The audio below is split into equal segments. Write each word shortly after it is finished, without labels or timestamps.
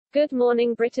Good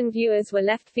Morning Britain viewers were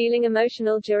left feeling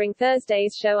emotional during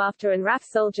Thursday's show after an RAF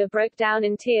soldier broke down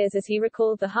in tears as he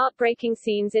recalled the heartbreaking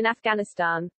scenes in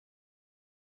Afghanistan.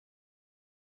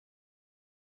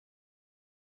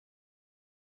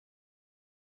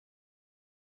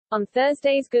 On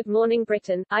Thursday's Good Morning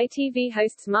Britain, ITV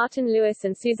hosts Martin Lewis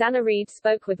and Susanna Reid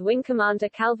spoke with Wing Commander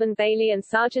Calvin Bailey and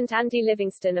Sergeant Andy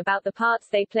Livingston about the parts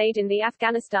they played in the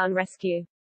Afghanistan rescue.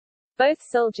 Both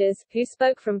soldiers, who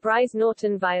spoke from Bryce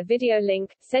Norton via video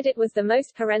link, said it was the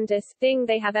most horrendous thing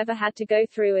they have ever had to go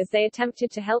through as they attempted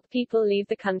to help people leave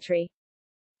the country.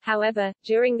 However,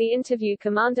 during the interview,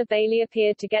 Commander Bailey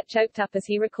appeared to get choked up as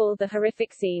he recalled the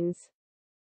horrific scenes.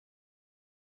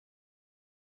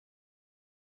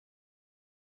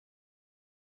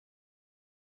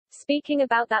 Speaking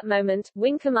about that moment,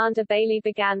 Wing Commander Bailey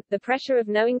began, "The pressure of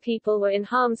knowing people were in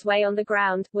harm's way on the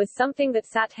ground, was something that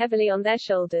sat heavily on their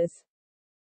shoulders.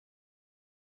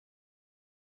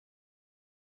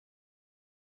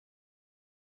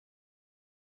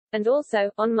 And also,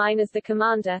 on mine as the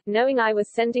commander, knowing I was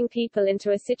sending people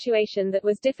into a situation that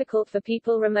was difficult for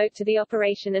people remote to the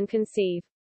operation and conceive.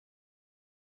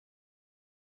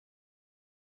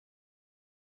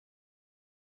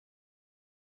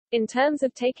 In terms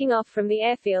of taking off from the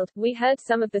airfield, we heard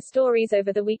some of the stories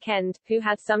over the weekend, who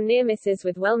had some near misses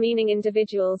with well-meaning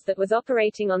individuals that was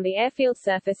operating on the airfield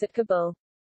surface at Kabul.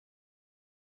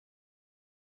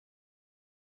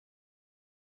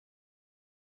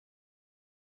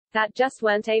 That just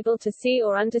weren't able to see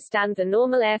or understand the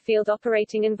normal airfield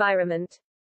operating environment.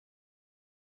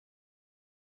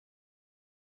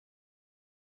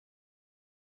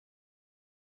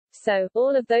 So,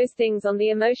 all of those things on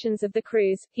the emotions of the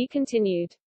crews," he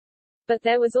continued. But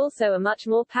there was also a much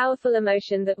more powerful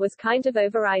emotion that was kind of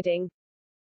overriding.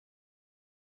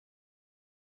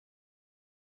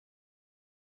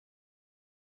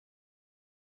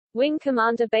 Wing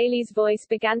Commander Bailey's voice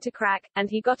began to crack, and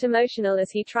he got emotional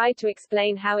as he tried to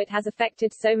explain how it has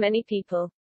affected so many people.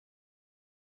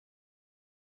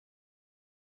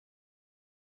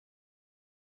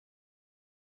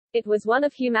 It was one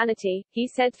of humanity, he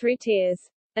said through tears.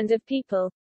 And of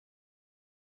people.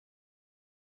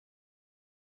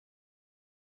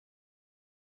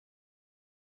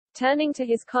 Turning to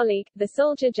his colleague, the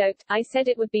soldier joked, "I said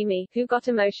it would be me who got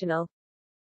emotional."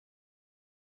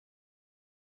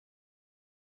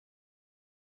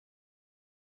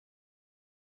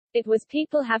 It was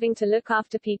people having to look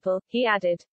after people, he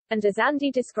added. And as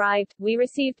Andy described, we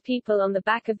received people on the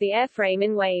back of the airframe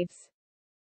in waves.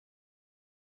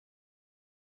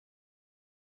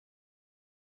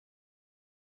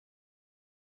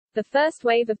 The first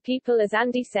wave of people, as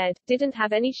Andy said, didn't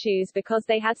have any shoes because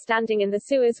they had standing in the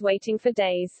sewers waiting for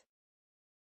days.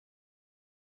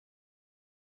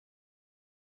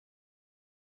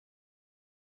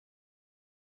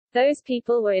 Those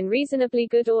people were in reasonably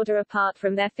good order apart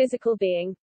from their physical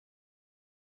being.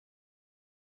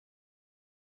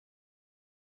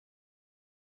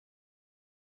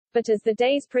 But as the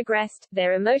days progressed,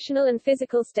 their emotional and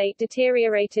physical state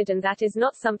deteriorated, and that is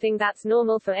not something that's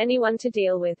normal for anyone to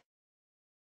deal with.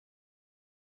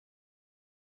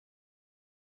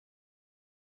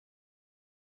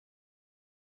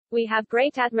 We have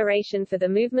great admiration for the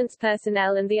movement's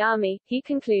personnel and the army, he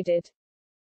concluded.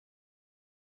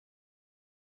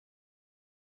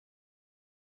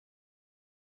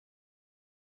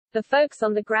 The folks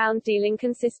on the ground dealing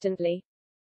consistently.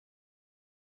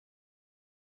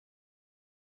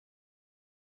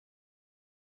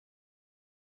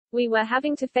 We were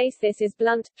having to face this as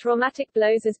blunt, traumatic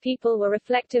blows as people were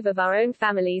reflective of our own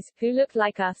families, who looked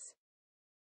like us.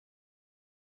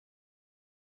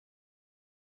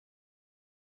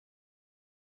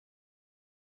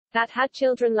 That had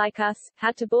children like us,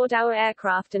 had to board our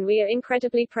aircraft, and we are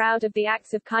incredibly proud of the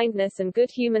acts of kindness and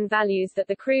good human values that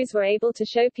the crews were able to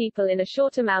show people in a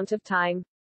short amount of time.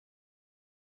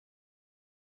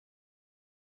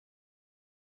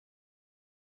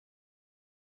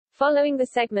 Following the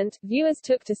segment, viewers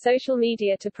took to social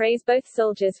media to praise both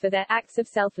soldiers for their acts of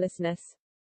selflessness.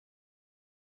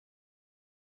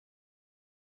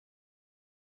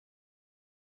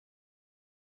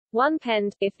 One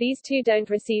penned, "If these two don't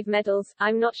receive medals,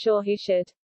 I'm not sure who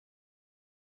should."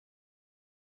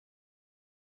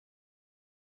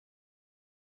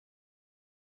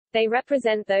 They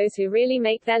represent those who really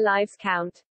make their lives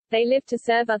count. They live to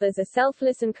serve others, a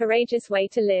selfless and courageous way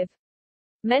to live.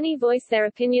 Many voice their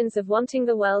opinions of wanting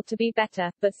the world to be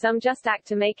better, but some just act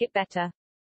to make it better.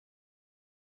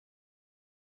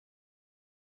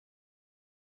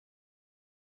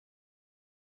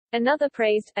 Another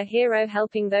praised, "A hero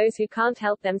helping those who can't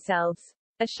help themselves."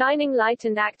 A shining light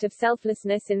and act of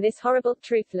selflessness in this horrible,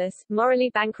 truthless,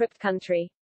 morally bankrupt country.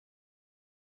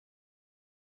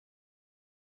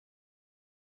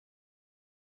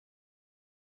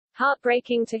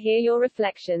 Heartbreaking to hear your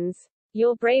reflections.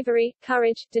 Your bravery,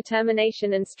 courage,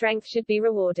 determination and strength should be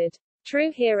rewarded.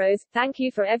 True heroes, thank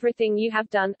you for everything you have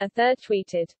done, a third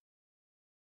tweeted.